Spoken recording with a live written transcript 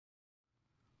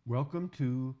Welcome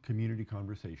to Community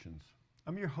Conversations.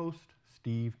 I'm your host,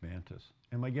 Steve Mantis,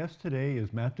 and my guest today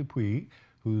is Matt Dupuis,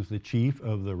 who's the chief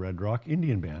of the Red Rock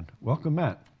Indian Band. Welcome,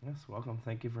 Matt. Yes, welcome.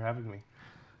 Thank you for having me.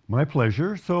 My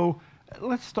pleasure. So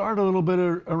let's start a little bit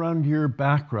around your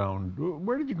background.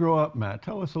 Where did you grow up, Matt?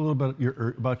 Tell us a little bit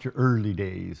about your early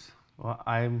days. Well,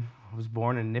 I was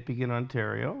born in Nipigon,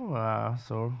 Ontario,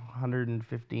 so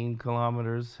 115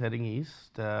 kilometers heading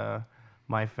east.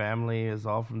 My family is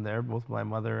all from there, both my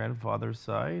mother and father's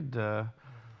side.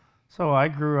 So I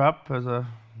grew up as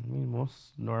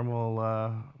most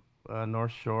normal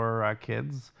North Shore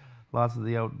kids. Lots of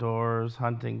the outdoors,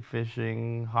 hunting,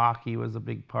 fishing, hockey was a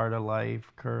big part of life,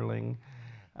 curling.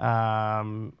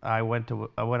 I went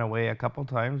away a couple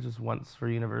times, just once for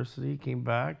university, came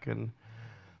back and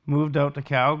moved out to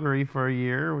Calgary for a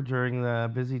year during the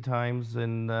busy times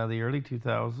in the early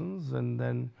 2000s, and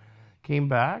then came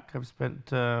back. I've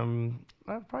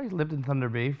probably lived in Thunder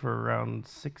Bay for around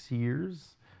 6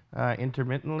 years,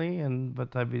 intermittently,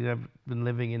 but I've been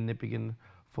living in Nipigon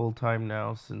full time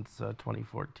now since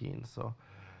 2014. So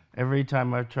every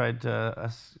time I've tried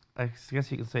to, I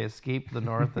guess you could say, escape the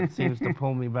north, it seems to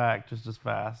pull me back just as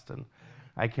fast, and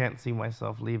I can't see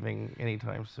myself leaving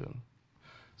anytime soon.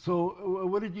 So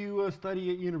what did you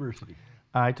study at university?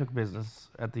 I took business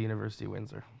at the University of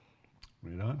Windsor.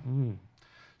 Right on.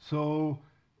 So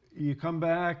you come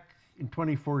back in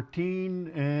 2014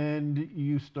 and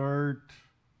you start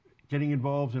getting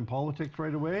involved in politics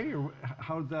right away, or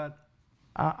how did that?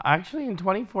 Actually, in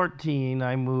 2014,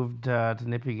 I moved to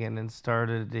Nipigon and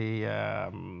started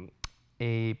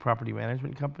a property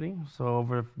management company. So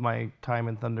over my time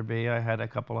in Thunder Bay, I had a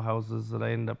couple of houses that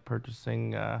I ended up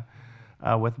purchasing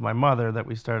with my mother that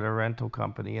we started a rental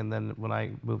company. And then when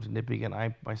I moved to Nipigon,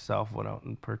 I myself went out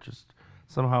and purchased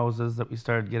some houses that we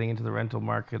started getting into the rental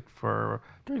market for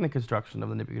during the construction of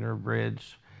the Nipigon River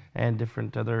Bridge and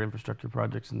different other infrastructure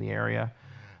projects in the area.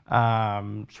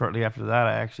 Shortly after that,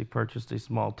 I actually purchased a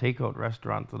small takeout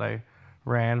restaurant that I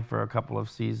ran for a couple of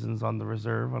seasons on the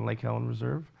reserve, on Lake Helen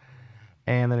Reserve.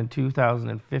 And then in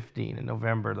 2015, in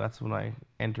November, that's when I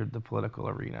entered the political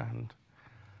arena. And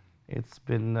it's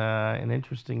been an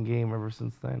interesting game ever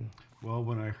since then. Well,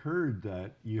 when I heard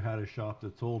that you had a shop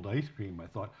that sold ice cream, I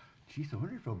thought, geez, I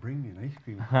wonder if they'll bring me an ice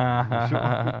cream.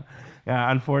 Yeah,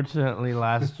 unfortunately,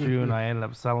 last June I ended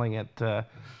up selling it to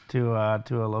a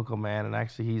local man, and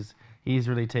actually he's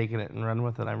really taken it and run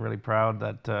with it. I'm really proud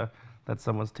that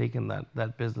someone's taken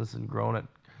that business and grown it,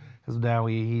 because now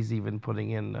he's even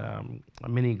putting in a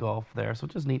mini golf there. So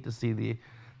it's just neat to see the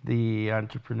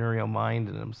entrepreneurial mind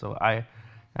in him. So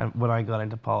when I got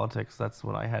into politics, that's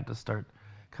when I had to start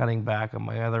cutting back on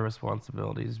my other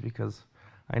responsibilities, because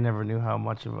I never knew how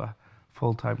much of a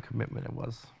full-time commitment it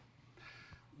was.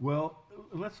 Well,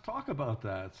 let's talk about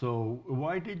that. So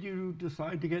why did you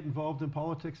decide to get involved in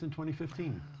politics in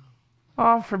 2015?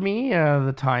 For me,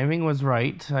 the timing was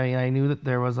right. I knew that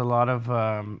there was a lot of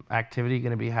activity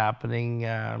going to be happening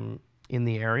in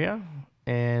the area,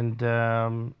 and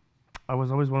I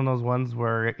was always one of those ones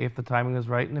where if the timing was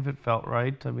right and if it felt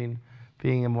right, I mean,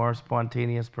 being a more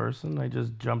spontaneous person, I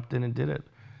just jumped in and did it.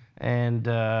 And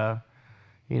I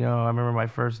remember my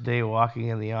first day walking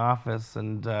in the office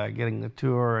and getting the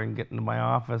tour and getting to my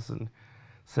office and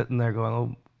sitting there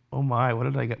going, oh my, what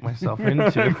did I get myself into?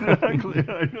 Exactly,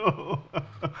 I know.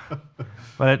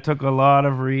 But it took a lot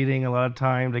of reading, a lot of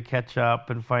time to catch up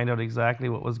and find out exactly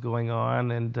what was going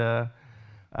on. And I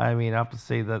have to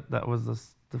say that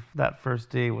was that first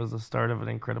day was the start of an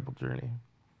incredible journey.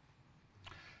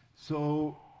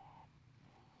 So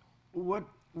what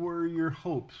were your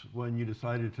hopes when you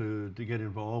decided to get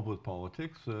involved with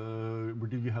politics?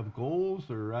 Did you have goals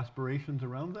or aspirations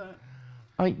around that?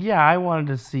 Yeah, I wanted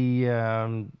to see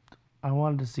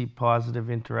positive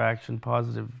interaction,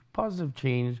 positive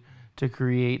change to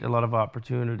create a lot of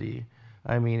opportunity.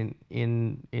 I mean,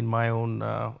 in my own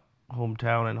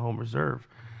hometown and home reserve,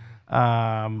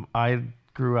 I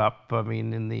grew up. I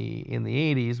mean, in the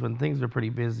 80s when things were pretty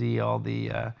busy, all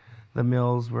the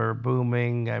mills were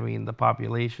booming. I mean, the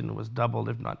population was doubled,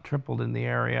 if not tripled, in the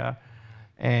area.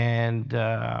 And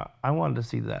I wanted to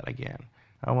see that again.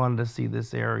 I wanted to see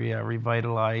this area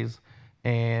revitalize,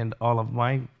 and all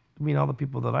the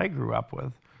people that I grew up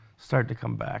with start to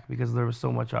come back, because there was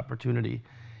so much opportunity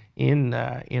in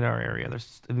our area.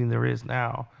 There is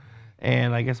now.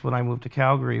 And I guess when I moved to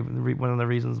Calgary, one of the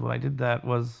reasons when I did that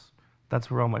was that's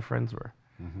where all my friends were.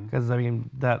 Because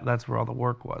that's where all the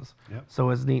work was. Yep. So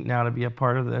it's neat now to be a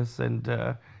part of this and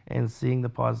seeing the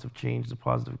positive change, the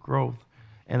positive growth,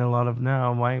 and a lot of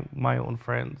now my own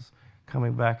friends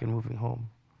coming back and moving home.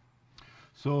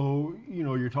 So,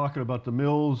 you're talking about the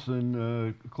mills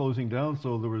and closing down.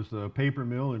 So there was the paper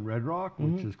mill in Red Rock,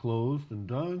 which is closed and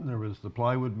done. There was the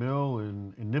plywood mill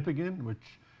in Nipigon,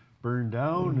 which burned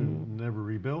down and never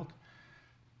rebuilt.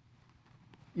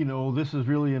 This is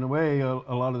really, in a way, a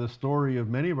lot of the story of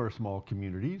many of our small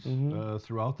communities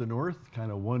throughout the north,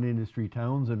 kind of one industry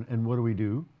towns, and what do we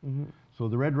do? So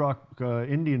the Red Rock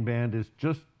Indian Band is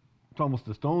it's almost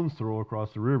a stone's throw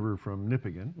across the river from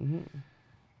Nipigon.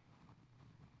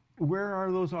 Where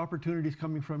are those opportunities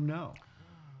coming from now?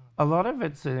 A lot of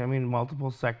it's, multiple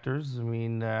sectors.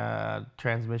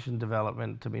 Transmission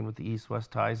development, with the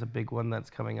east-west tie is a big one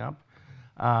that's coming up.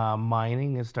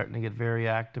 Mining is starting to get very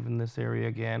active in this area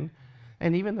again,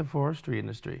 and even the forestry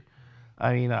industry.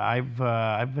 I've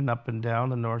been up and down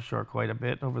the North Shore quite a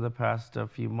bit over the past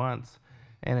few months,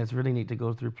 and it's really neat to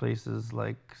go through places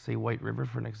like, say, White River,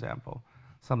 for an example.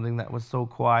 Something that was so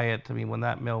quiet. When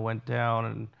that mill went down,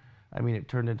 and it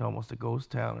turned into almost a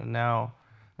ghost town. And now,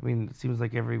 it seems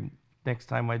like next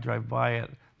time I drive by it,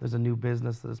 there's a new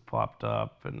business that has popped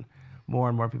up, and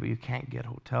more people. You can't get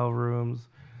hotel rooms.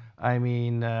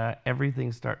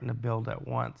 Everything's starting to build at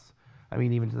once.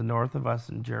 Even to the north of us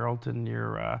in Geraldton,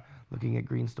 you're looking at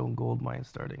Greenstone gold mines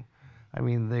starting.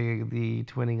 The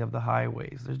twinning of the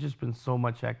highways. There's just been so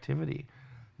much activity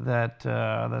that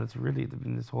it's really,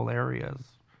 this whole area is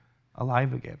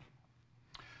alive again.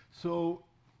 So,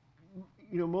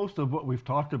 most of what we've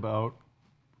talked about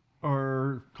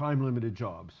are time-limited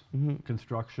jobs.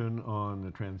 Construction on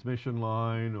the transmission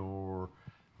line, or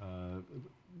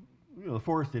the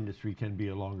forest industry can be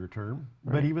a longer term.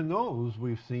 Right. But even those,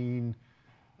 we've seen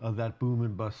that boom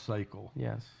and bust cycle.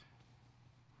 Yes.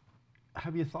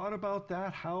 Have you thought about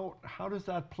that? How does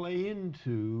that play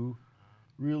into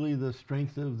really the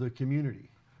strength of the community?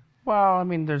 Well,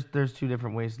 there's two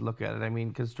different ways to look at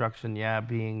it. Construction,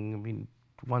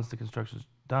 once the construction's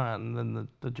done, then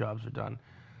the jobs are done.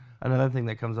 Another thing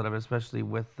that comes out of it, especially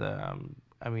with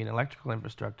electrical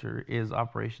infrastructure, is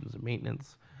operations and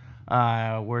maintenance.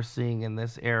 We're seeing in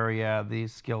this area the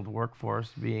skilled workforce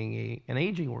being an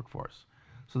aging workforce.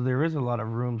 So there is a lot of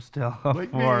room still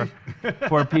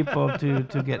for people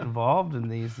to get involved in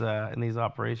these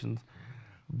operations.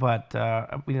 But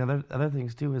other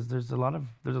things too is there's a lot of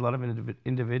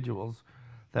individuals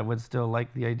that would still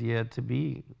like the idea to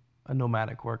be a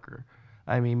nomadic worker.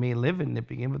 May live in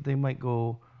Nipigon, but they might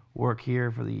go work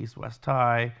here for the east-west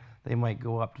tie. They might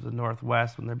go up to the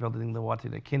northwest when they're building the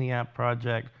Wataynikaneyap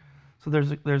project. So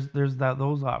there's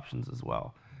those options as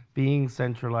well. Being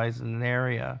centralized in an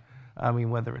area,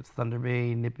 whether it's Thunder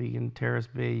Bay, Nipigon, Terrace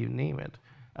Bay, you name it.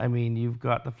 You've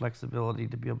got the flexibility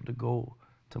to be able to go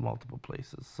to multiple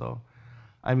places. So,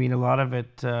 a lot of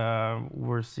it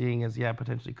we're seeing as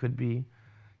potentially could be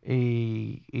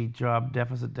a job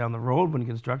deficit down the road when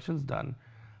construction's done.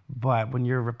 But when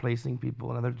you're replacing people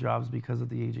in other jobs because of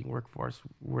the aging workforce,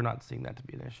 we're not seeing that to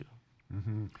be an issue.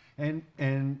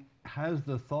 And has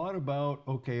the thought about,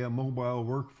 a mobile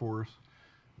workforce,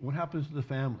 what happens to the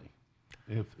family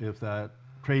if that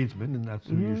tradesman, and that's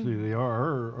who usually they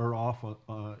are off?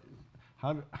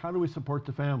 How do we support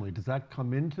the family? Does that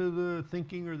come into the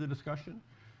thinking or the discussion?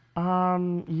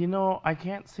 I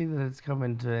can't see that it's come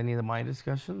into any of my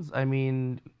discussions.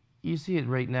 You see it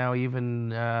right now,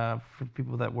 even for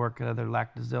people that work at either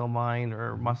Lac des Iles mine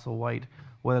or Musselwhite,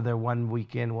 whether they're 1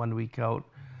 week in, 1 week out,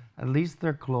 at least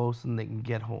they're close and they can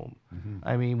get home.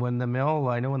 When the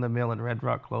mill in Red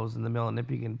Rock closed and the mill in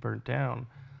Nipigon burnt down,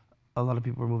 a lot of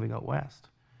people were moving out west.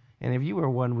 And if you were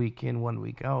 1 week in, 1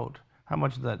 week out, how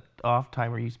much of that off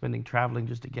time are you spending traveling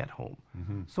just to get home?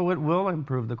 So it will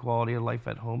improve the quality of life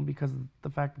at home because of the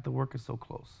fact that the work is so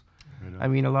close. A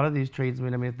lot of these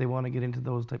tradesmen, if they want to get into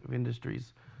those type of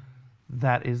industries,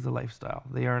 that is the lifestyle.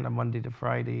 They aren't a Monday to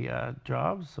Friday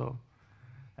job, so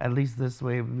at least this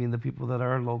way, the people that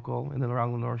are local and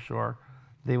around the North Shore,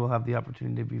 they will have the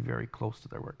opportunity to be very close to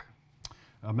their work.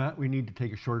 Matt, we need to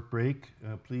take a short break.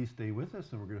 Please stay with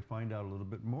us, and we're going to find out a little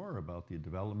bit more about the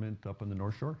development up on the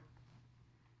North Shore.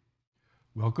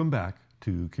 Welcome back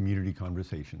to Community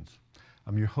Conversations.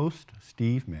 I'm your host,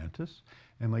 Steve Mantis,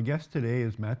 and my guest today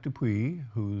is Matt Dupuis,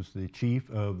 who's the chief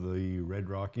of the Red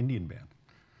Rock Indian Band.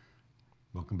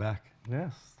 Welcome back.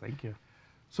 Yes, thank you.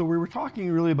 So we were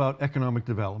talking really about economic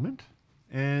development,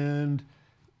 and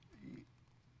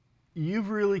you've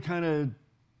really kind of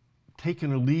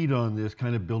taken a lead on this,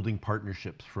 kind of building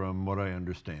partnerships from what I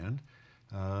understand,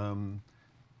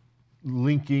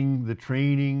 linking the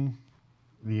training,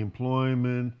 the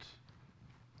employment,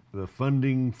 the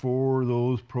funding for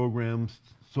those programs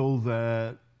so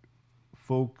that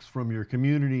folks from your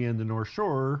community and the North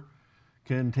Shore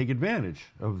can take advantage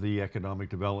of the economic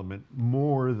development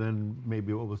more than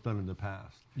maybe what was done in the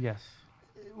past. Yes.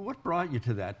 What brought you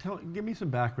to that? Give me some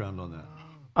background on that.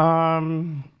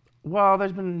 Well,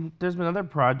 there's been other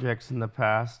projects in the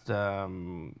past that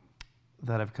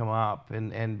have come up,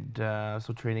 and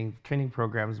so training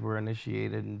programs were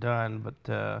initiated and done, but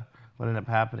what ended up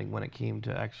happening when it came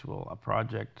to a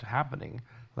project happening,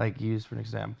 like used for an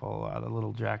example, the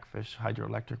Little Jackfish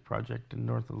hydroelectric project in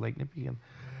north of Lake Nipigon,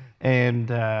 and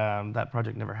that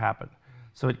project never happened.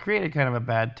 So it created kind of a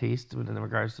bad taste in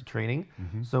regards to training.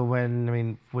 So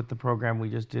with the program we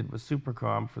just did with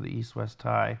Supercom for the East-West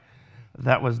tie,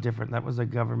 that was different. That was a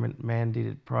government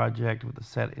mandated project with a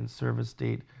set in service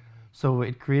date. So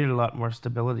it created a lot more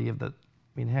stability of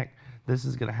heck, this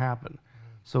is going to happen.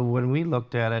 So when we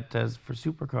looked at it as for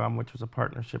Supercom, which was a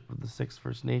partnership with the 6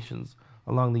 First Nations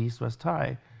along the East-West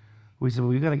tie, we said, well,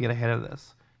 we've got to get ahead of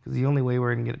this, because the only way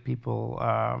we're going to get people,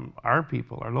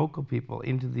 our local people,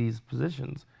 into these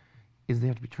positions is they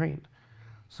have to be trained.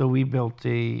 So we built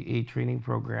a training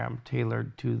program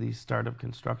tailored to the start of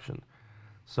construction.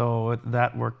 So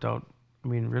that worked out,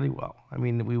 really well.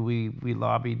 We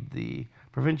lobbied the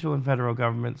provincial and federal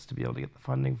governments to be able to get the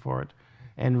funding for it,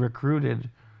 and recruited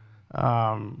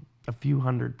a few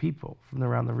hundred people from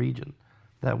around the region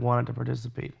that wanted to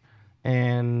participate.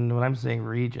 And when I'm saying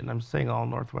region, I'm saying all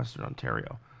Northwestern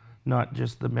Ontario, not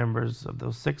just the members of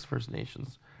those 6 First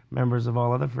Nations, members of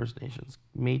all other First Nations,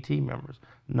 Métis members,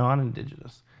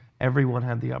 non-Indigenous. Everyone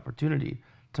had the opportunity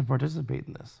to participate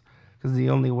in this, because the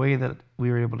only way that we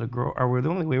were able to grow, or the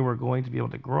only way we're going to be able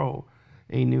to grow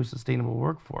a new sustainable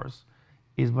workforce,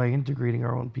 is by integrating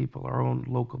our own people, our own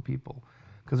local people,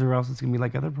 because or else it's going to be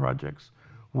like other projects,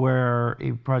 where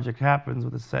a project happens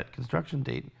with a set construction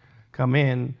date, come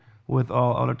in with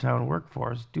all out-of-town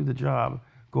workforce, do the job,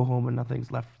 go home, and nothing's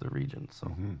left for the region.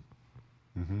 So,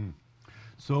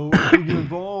 So did you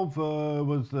involve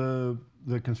was the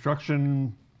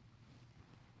construction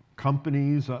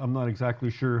companies? I'm not exactly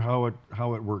sure how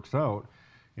it works out.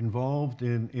 Involved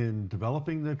in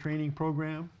developing the training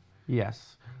program?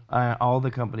 Yes. All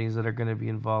the companies that are going to be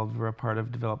involved were a part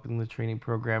of developing the training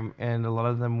program, and a lot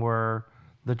of them were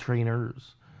the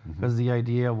trainers, because the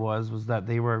idea was that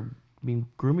they were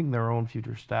grooming their own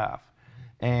future staff,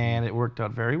 and it worked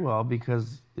out very well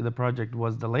because the project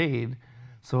was delayed.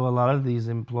 So a lot of these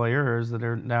employers that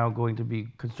are now going to be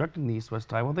constructing the East-West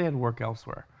tie, well, they had work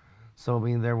elsewhere. So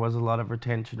there was a lot of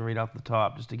retention right off the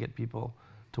top just to get people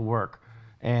to work.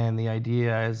 And the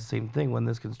idea is the same thing when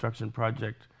this construction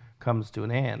project comes to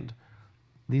an end.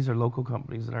 These are local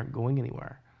companies that aren't going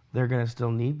anywhere. They're going to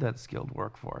still need that skilled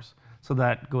workforce. So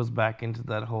that goes back into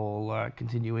that whole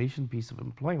continuation piece of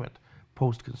employment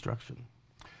post-construction.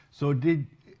 So did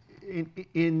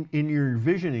in your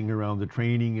envisioning around the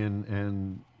training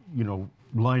and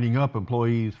lining up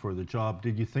employees for the job,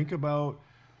 did you think about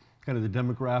kind of the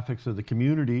demographics of the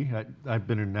community? I've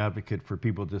been an advocate for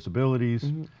people with disabilities.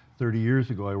 30 years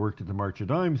ago, I worked at the March of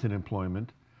Dimes in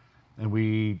employment, and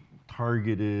we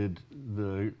targeted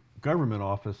the government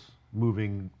office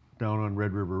moving down on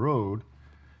Red River Road,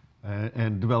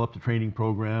 and developed a training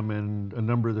program, and a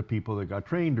number of the people that got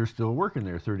trained are still working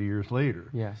there 30 years later.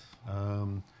 Yes.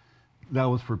 That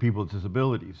was for people with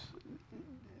disabilities.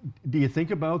 Do you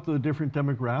think about the different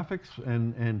demographics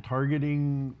and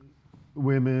targeting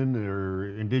women or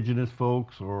Indigenous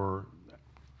folks, or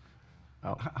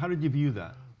how did you view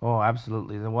that? Oh,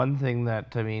 absolutely. The one thing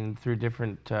that, through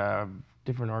different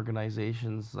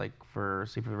organizations, like for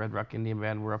the Red Rock Indian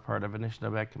Band, we're a part of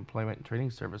Anishinaabe Employment and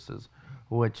Training Services,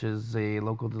 which is a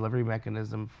local delivery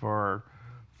mechanism for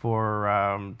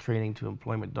training to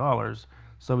employment dollars.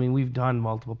 So we've done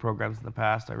multiple programs in the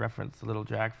past. I referenced the Little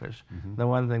Jackfish. The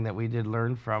one thing that we did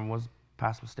learn from was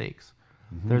past mistakes.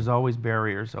 There's always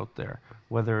barriers out there,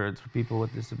 whether it's for people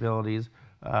with disabilities,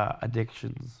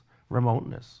 addictions,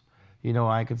 remoteness.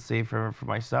 I could say for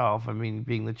myself,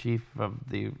 being the chief of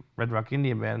the Red Rock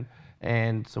Indian Band,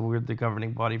 and so we're the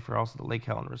governing body for also the Lake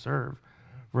Helen Reserve,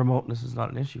 remoteness is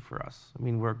not an issue for us.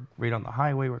 We're right on the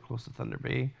highway, we're close to Thunder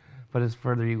Bay, but as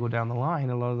further you go down the line,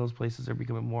 a lot of those places are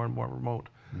becoming more and more remote.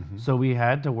 So we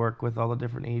had to work with all the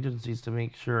different agencies to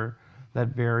make sure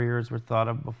that barriers were thought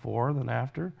of before than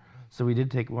after. So we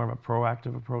did take more of a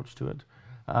proactive approach to it,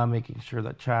 making sure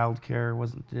that childcare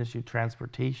wasn't an issue,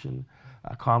 transportation,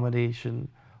 accommodation,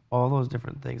 all those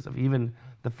different things. Even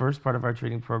the first part of our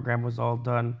training program was all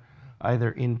done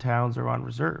either in towns or on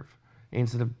reserve,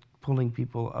 instead of pulling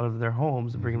people out of their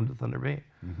homes and bringing them to Thunder Bay.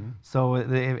 So,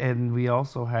 and we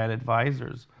also had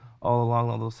advisors all along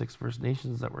all those 6 First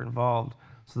Nations that were involved,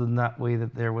 so then that way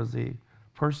that there was a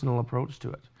personal approach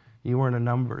to it. You weren't a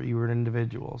number, you were an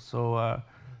individual. So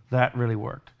that really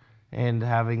worked. And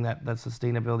having that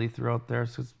sustainability throughout there,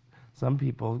 so some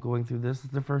people going through this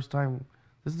is their first time,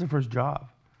 this is their first job.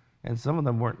 And some of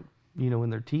them weren't, in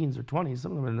their teens or 20s,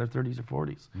 some of them in their 30s or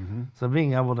 40s. Mm-hmm. So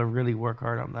being able to really work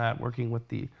hard on that, working with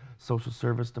the social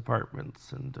service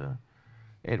departments, and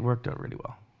it worked out really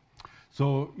well.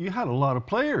 So you had a lot of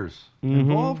players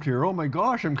involved here. Oh my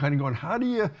gosh, I'm kind of going, how do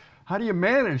you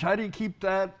manage? How do you keep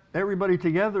everybody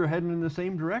together heading in the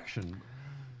same direction?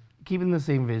 Keeping the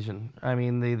same vision. I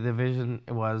mean, the vision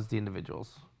was the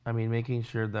individuals. I mean, making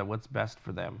sure that what's best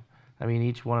for them. I mean,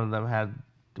 each one of them had,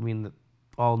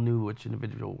 all knew which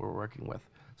individual we're working with.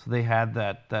 So they had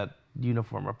that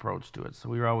uniform approach to it. So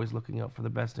we were always looking out for the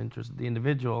best interest of the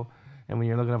individual. And when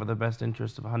you're looking out for the best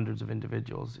interest of hundreds of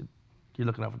individuals, you're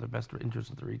looking out for the best interest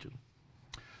of the region.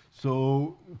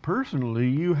 So personally,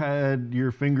 you had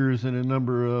your fingers in a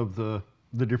number of the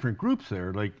different groups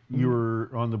there. Like you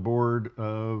were on the board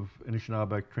of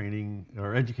Anishinaabe Training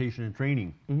or Education and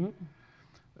Training.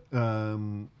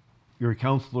 You're a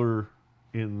counselor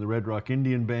in the Red Rock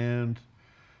Indian Band.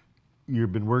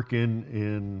 You've been working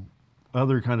in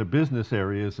other kind of business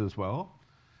areas as well.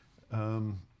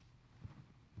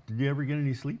 Did you ever get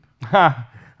any sleep?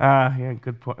 Yeah,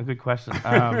 good question.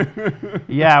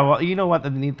 Yeah, well, you know what? The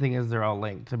neat thing is they're all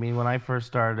linked. I mean, when I first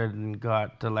started and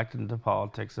got elected into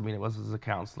politics, it was as a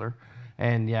counselor.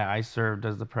 And yeah, I served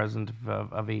as the president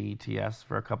of AETS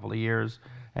for a couple of years.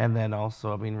 And then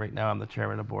also, right now I'm the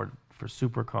chairman of board for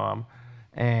Supercom.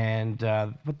 And,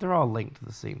 but they're all linked to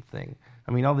the same thing.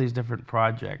 All these different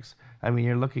projects.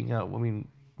 You're looking at,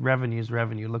 revenue is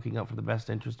revenue, looking out for the best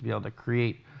interest to be able to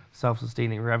create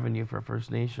self-sustaining revenue for a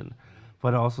First Nation,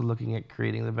 but also looking at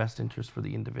creating the best interest for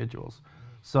the individuals.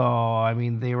 So,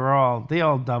 they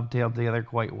all dovetailed together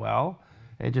quite well.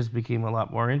 It just became a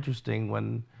lot more interesting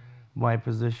when my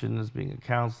position as being a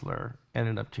counselor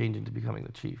ended up changing to becoming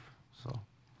the chief. So,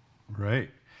 right.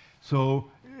 So,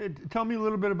 tell me a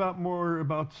little bit more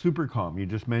about Supercom. You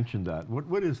just mentioned that.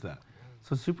 What is that?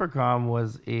 So Supercom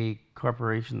was a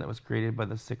corporation that was created by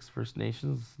the 6 First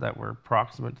Nations that were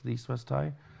proximate to the East-West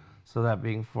Tie. So that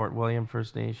being Fort William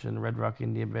First Nation, Red Rock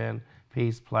Indian Band,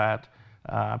 Pays Plat,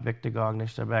 Bictagong,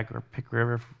 Nishnabek, or Pick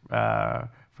River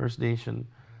First Nation,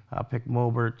 Pick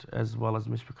Mobert, as well as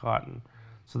Mishpicotton.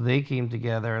 So they came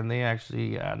together and they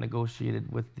actually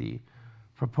negotiated with the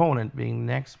proponent, being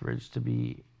Nextbridge, to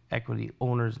be equity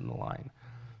owners in the line.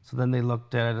 So then they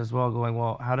looked at it as well, going,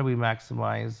 well, how do we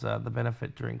maximize the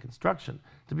benefit during construction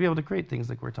to be able to create things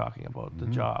like we're talking about, the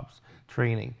jobs,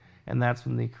 training. And that's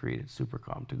when they created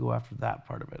Supercom, to go after that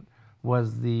part of it,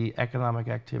 was the economic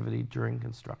activity during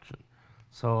construction.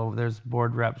 So there's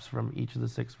board reps from each of the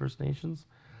 6 First Nations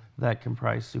that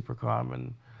comprise Supercom,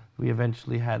 and we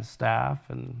eventually had staff,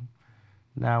 and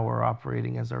now we're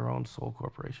operating as our own sole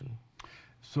corporation.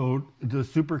 So does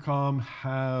Supercom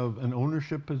have an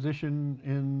ownership position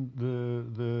in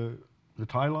the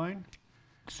tie line?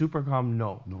 Supercom,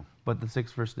 no. But the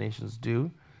 6 First Nations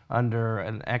do, under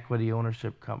an equity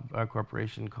ownership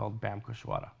corporation called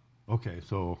Bam-Kushwada. Okay,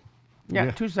 so...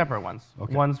 Yeah, 2 separate ones.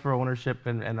 Okay. One's for ownership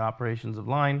and operations of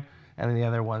line, and then the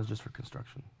other one's just for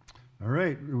construction. All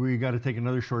right, we got to take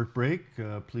another short break.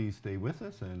 Please stay with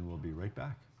us, and we'll be right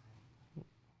back.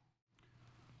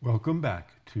 Welcome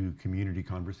back to Community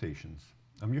Conversations.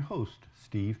 I'm your host,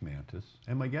 Steve Mantis,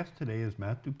 and my guest today is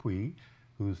Matt Dupuis,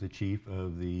 who's the chief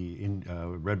of the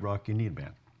Red Rock Indian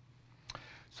Band.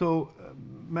 So,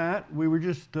 Matt, we were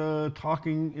just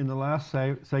talking in the last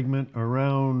segment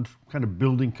around kind of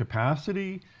building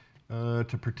capacity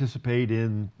to participate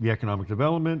in the economic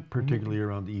development, particularly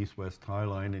around the East-West tie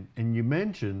line. And you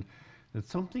mentioned that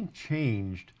something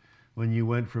changed when you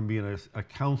went from being a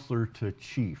counselor to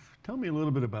chief. Tell me a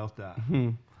little bit about that.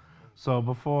 So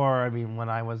before, when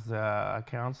I was a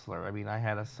counselor, I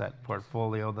had a set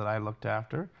portfolio that I looked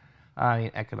after.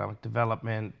 Economic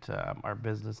development, our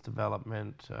business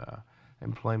development,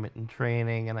 employment and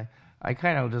training, and I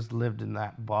kind of just lived in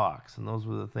that box, and those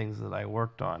were the things that I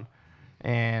worked on.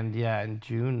 And yeah, in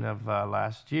June of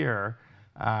last year,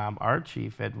 our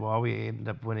chief, Ed Wawi, ended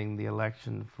up winning the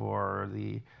election for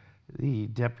the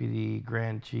deputy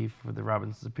grand chief for the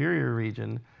Robinson Superior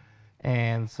region.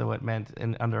 And so it meant,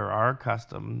 under our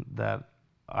custom, that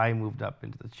I moved up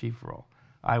into the chief role.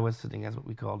 I was sitting as what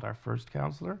we called our first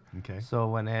counselor. Okay. So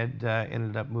when Ed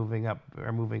ended up moving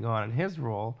on in his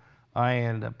role, I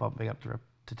ended up bumping up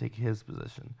to take his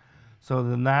position. So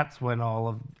then that's when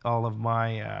all of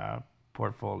my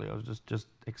portfolios just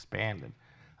expanded.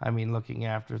 Looking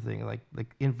after things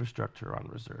like infrastructure on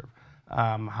reserve,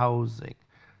 housing,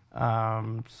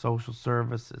 social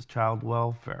services, child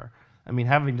welfare. I mean,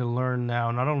 having to learn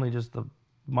now not only just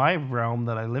my realm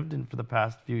that I lived in for the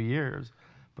past few years,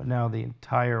 but now the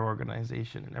entire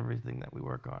organization and everything that we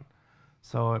work on.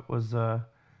 So it was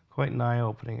quite an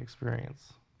eye-opening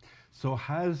experience. So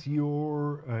has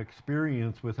your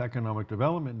experience with economic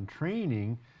development and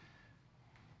training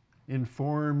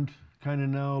informed kind of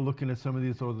now looking at some of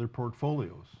these other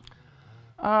portfolios?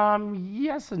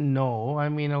 Yes and no. I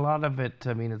mean, a lot of it,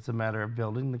 I mean, it's a matter of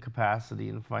building the capacity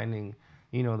and finding,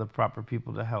 the proper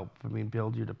people to help. I mean,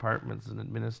 build your departments and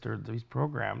administer these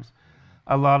programs.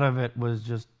 A lot of it was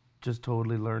just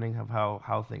totally learning of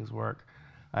how things work.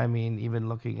 I mean, even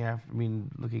looking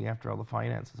after all the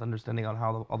finances, understanding on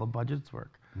how all the budgets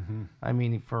work. Mm-hmm. I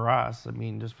mean, for us,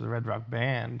 just for the Red Rock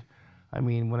Band, I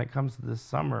mean, when it comes to this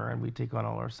summer and we take on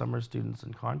all our summer students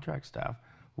and contract staff,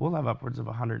 we'll have upwards of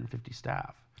 150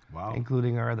 staff, Wow.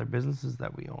 including our other businesses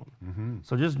that we own. Mm-hmm.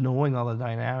 So just knowing all the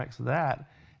dynamics of that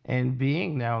and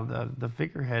being now the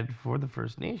figurehead for the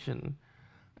First Nation,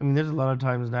 I mean, there's a lot of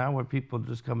times now where people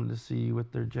just come to see you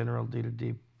with their general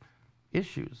day-to-day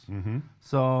issues. Mm-hmm.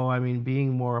 So, I mean,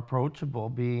 being more approachable,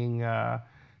 being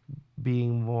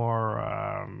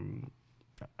more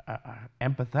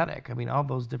empathetic. I mean, all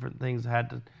those different things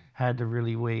had to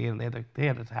really weigh in. They had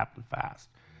to happen fast,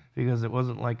 because it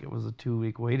wasn't like it was a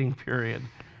 2-week waiting period.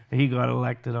 He got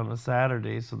elected on a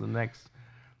Saturday, so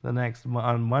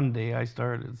on Monday I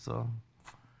started. So,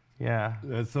 yeah.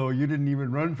 So you didn't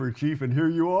even run for chief, and here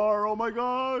you are. Oh my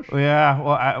gosh! Yeah.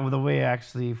 Well, the way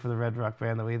actually for the Red Rock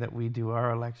Band, the way that we do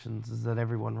our elections is that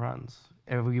everyone runs.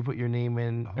 If you put your name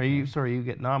in, Okay. you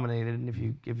get nominated, and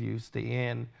if you stay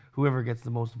in, whoever gets the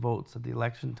most votes at the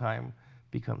election time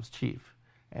becomes chief,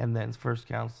 and then first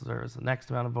councillor is the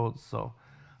next amount of votes. So,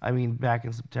 I mean, back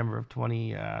in September of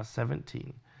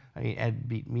 2017, Ed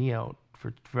beat me out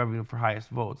for highest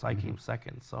votes. I came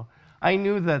second. So I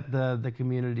knew that the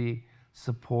community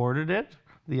supported it,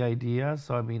 the idea.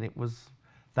 So I mean,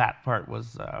 that part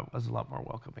was a lot more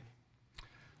welcoming.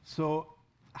 So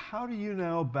how do you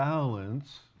now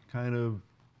balance kind of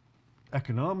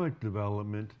economic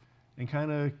development and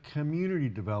kind of community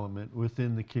development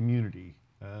within the community?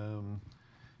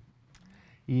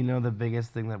 The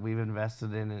biggest thing that we've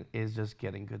invested in is just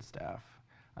getting good staff.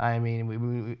 I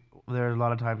mean, there are a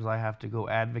lot of times I have to go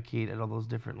advocate at all those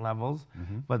different levels,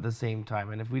 Mm-hmm. but at the same time,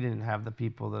 and if we didn't have the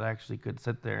people that actually could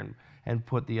sit there and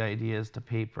put the ideas to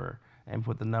paper and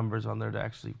put the numbers on there to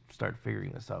actually start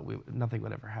figuring this out, nothing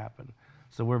would ever happen.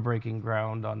 So we're breaking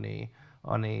ground on a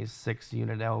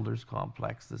 6-unit elders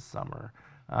complex this summer.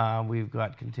 We've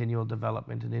got continual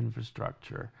development in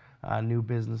infrastructure, new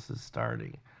businesses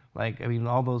starting.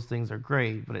 All those things are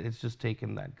great, but it's just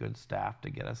taken that good staff to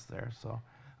get us there. So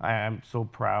I'm so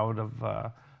proud of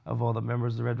all the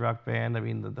members of the Red Rock Band. I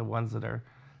mean, the ones that have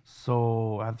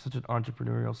such an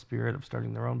entrepreneurial spirit of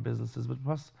starting their own businesses, but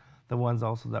plus the ones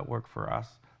also that work for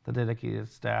us, the dedicated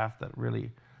staff that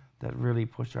really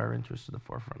push our interests to the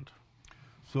forefront.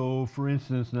 So, for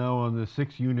instance, now on the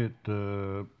 6-unit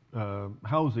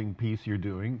housing piece you're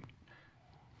doing,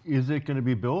 is it going to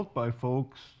be built by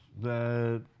folks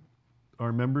that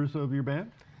are members of your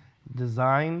band?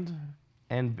 Designed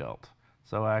and built.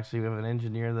 So actually we have an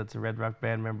engineer that's a Red Rock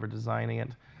Band member designing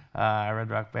it. A Red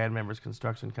Rock Band member's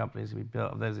construction company is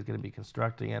going to be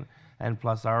constructing it. And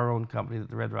plus our own company that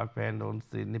the Red Rock Band owns,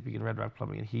 the Nippigan Red Rock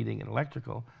Plumbing and Heating and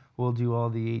Electrical, will do all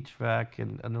the HVAC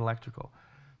and electrical.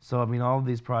 So I mean, all of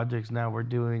these projects now we've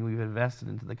invested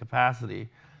into the capacity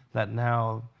that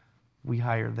now we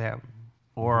hire them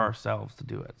or ourselves to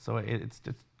do it. So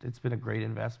it's been a great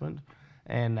investment,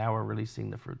 and now we're really seeing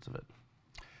the fruits of it.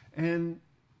 And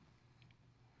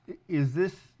is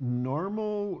this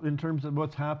normal in terms of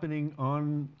what's happening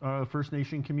on First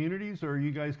Nation communities, or are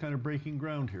you guys kind of breaking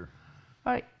ground here?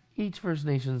 Each First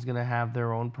Nation is going to have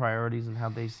their own priorities and how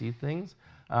they see things.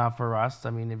 For us, I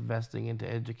mean, investing into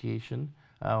education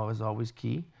was always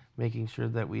key, making sure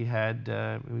that we had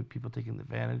people taking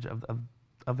advantage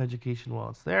of education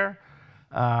while it's there,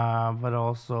 but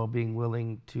also being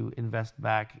willing to invest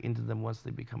back into them once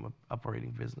they become an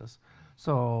operating business.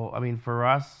 So, I mean, for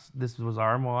us, this was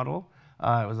our model.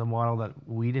 It was a model that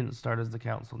we didn't start as the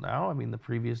council now. I mean, the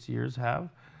previous years have,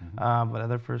 but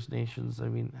other First Nations, I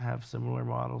mean, have similar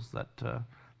models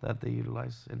that they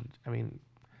utilize. And I mean,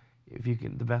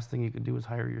 the best thing you can do is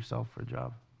hire yourself for a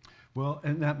job. Well,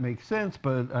 and that makes sense,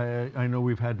 but I know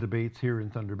we've had debates here in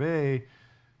Thunder Bay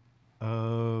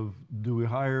of, do we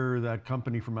hire that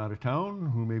company from out of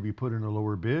town who maybe put in a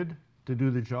lower bid to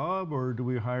do the job, or do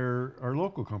we hire our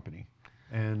local company?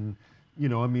 And,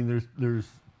 I mean, there's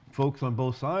folks on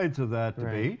both sides of that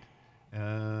debate,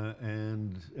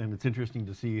 and it's interesting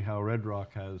to see how Red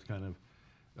Rock has kind of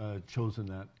chosen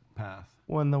that path?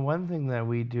 Well, and the one thing that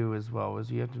we do as well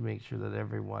is you have to make sure that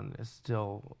everyone is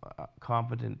still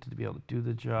competent to be able to do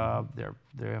the job. They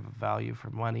have a value for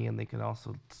money, and they can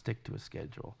also stick to a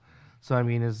schedule. So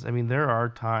there are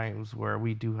times where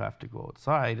we do have to go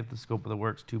outside if the scope of the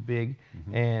work's too big,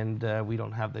 and we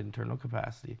don't have the internal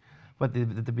capacity. But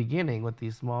at the beginning with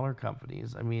these smaller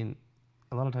companies, a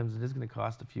lot of times it is going to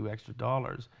cost a few extra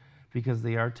dollars because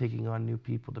they are taking on new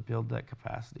people to build that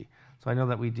capacity. So I know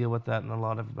that we deal with that in a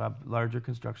lot of larger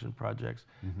construction projects,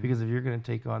 because if you're going to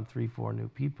take on 3-4 new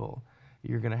people,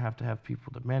 you're going to have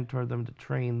people to mentor them, to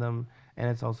train them, and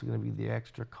it's also going to be the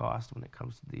extra cost when it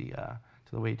comes to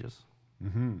the wages.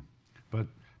 But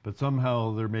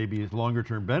somehow there may be longer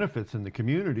term benefits in the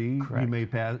community. Correct. You may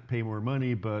pay more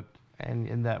money, but And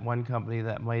in that one company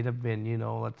that might have been,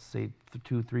 let's say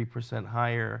 2-3%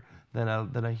 higher than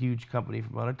a huge company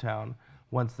from out of town,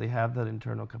 once they have that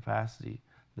internal capacity,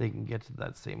 they can get to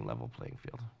that same level playing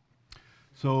field.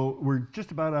 So we're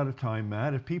just about out of time,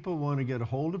 Matt. If people want to get a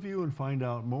hold of you and find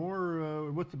out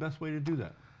more, what's the best way to do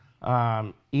that?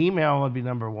 Email would be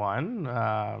number one,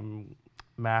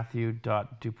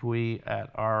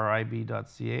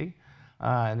 matthew.dupuis@rrib.ca.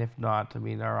 And if not,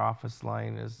 our office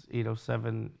line is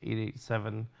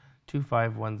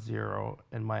 807-887-2510,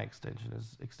 and my extension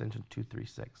is extension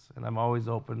 236. And I'm always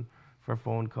open for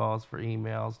phone calls, for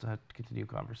emails, to continue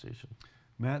conversation.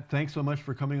 Matt, thanks so much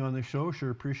for coming on the show.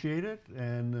 Sure appreciate it.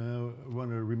 And I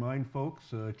want to remind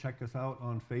folks, check us out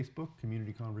on Facebook,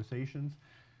 Community Conversations.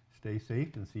 Stay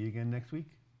safe and see you again next week.